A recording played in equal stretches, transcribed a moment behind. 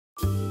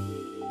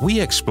we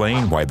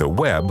explain why the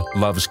web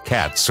loves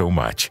cats so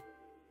much.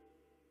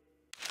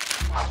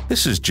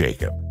 This is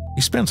Jacob.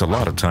 He spends a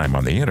lot of time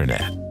on the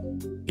internet.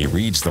 He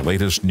reads the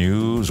latest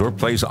news or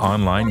plays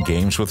online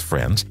games with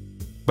friends.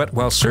 But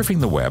while surfing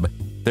the web,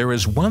 there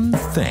is one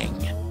thing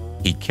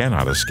he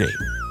cannot escape,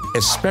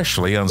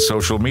 especially on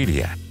social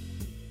media: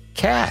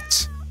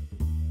 cats.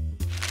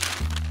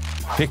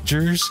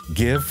 Pictures,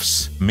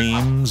 gifs,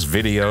 memes,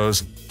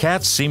 videos,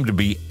 cats seem to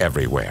be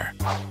everywhere.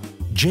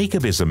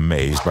 Jacob is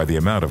amazed by the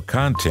amount of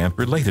content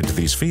related to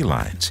these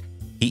felines.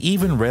 He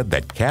even read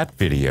that cat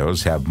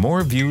videos have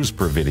more views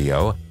per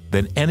video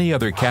than any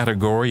other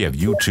category of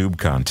YouTube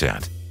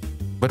content.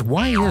 But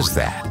why is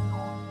that?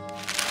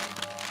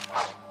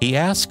 He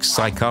asks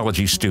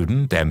psychology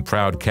student and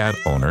proud cat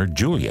owner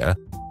Julia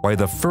why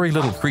the furry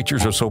little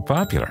creatures are so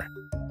popular.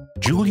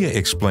 Julia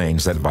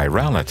explains that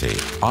virality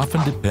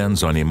often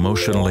depends on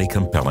emotionally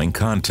compelling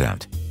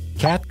content.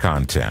 Cat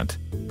content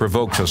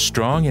provokes a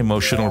strong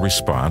emotional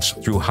response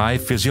through high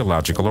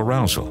physiological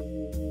arousal.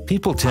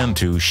 People tend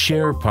to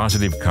share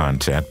positive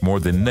content more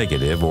than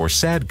negative or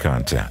sad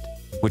content,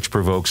 which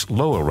provokes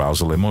low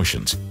arousal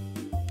emotions.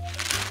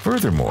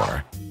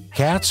 Furthermore,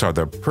 cats are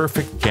the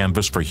perfect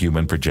canvas for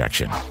human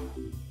projection.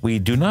 We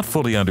do not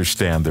fully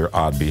understand their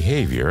odd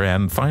behavior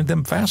and find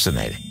them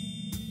fascinating.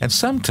 And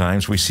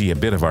sometimes we see a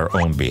bit of our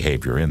own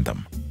behavior in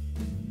them.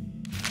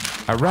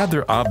 A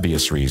rather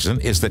obvious reason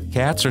is that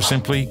cats are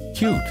simply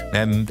cute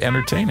and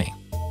entertaining.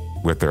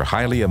 With their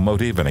highly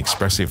emotive and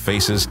expressive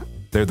faces,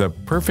 they're the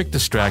perfect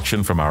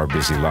distraction from our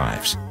busy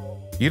lives.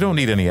 You don't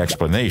need any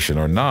explanation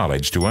or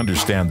knowledge to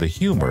understand the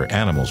humor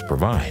animals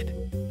provide.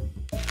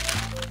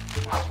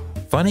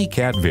 Funny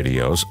cat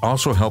videos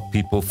also help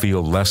people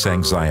feel less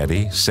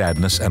anxiety,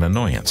 sadness, and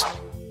annoyance.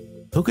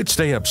 Who could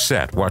stay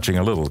upset watching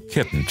a little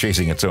kitten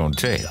chasing its own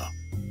tail?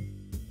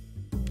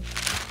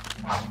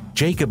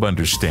 Jacob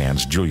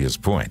understands Julia's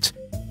points,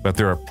 but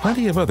there are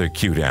plenty of other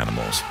cute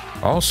animals.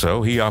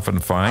 Also, he often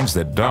finds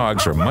that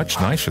dogs are much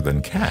nicer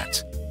than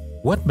cats.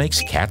 What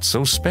makes cats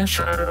so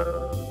special?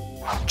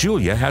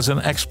 Julia has an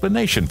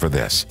explanation for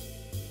this.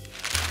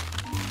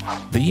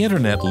 The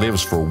internet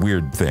lives for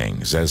weird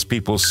things as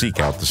people seek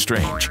out the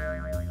strange.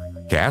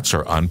 Cats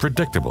are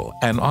unpredictable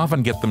and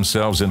often get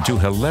themselves into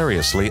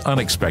hilariously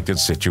unexpected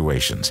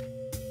situations.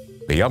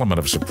 The element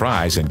of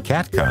surprise in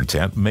cat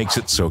content makes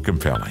it so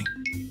compelling.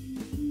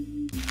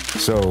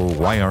 So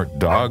why aren't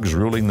dogs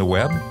ruling the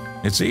web?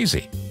 It's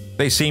easy.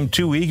 They seem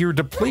too eager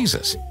to please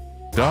us.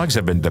 Dogs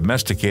have been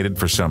domesticated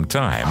for some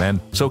time and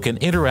so can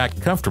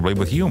interact comfortably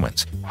with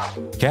humans.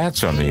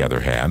 Cats, on the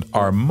other hand,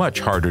 are much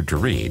harder to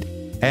read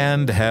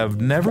and have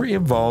never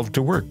evolved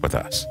to work with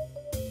us.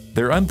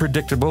 Their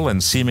unpredictable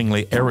and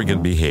seemingly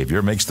arrogant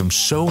behavior makes them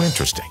so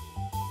interesting.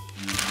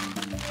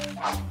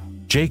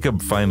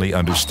 Jacob finally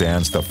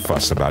understands the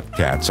fuss about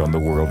cats on the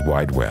World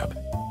Wide Web.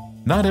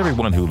 Not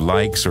everyone who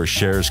likes or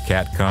shares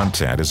cat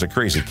content is a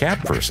crazy cat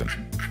person.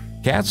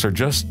 Cats are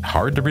just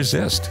hard to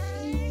resist.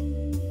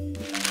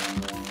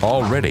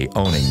 Already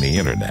owning the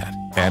internet,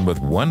 and with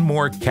one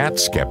more cat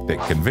skeptic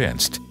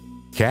convinced,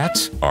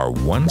 cats are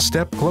one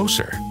step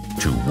closer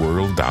to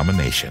world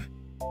domination.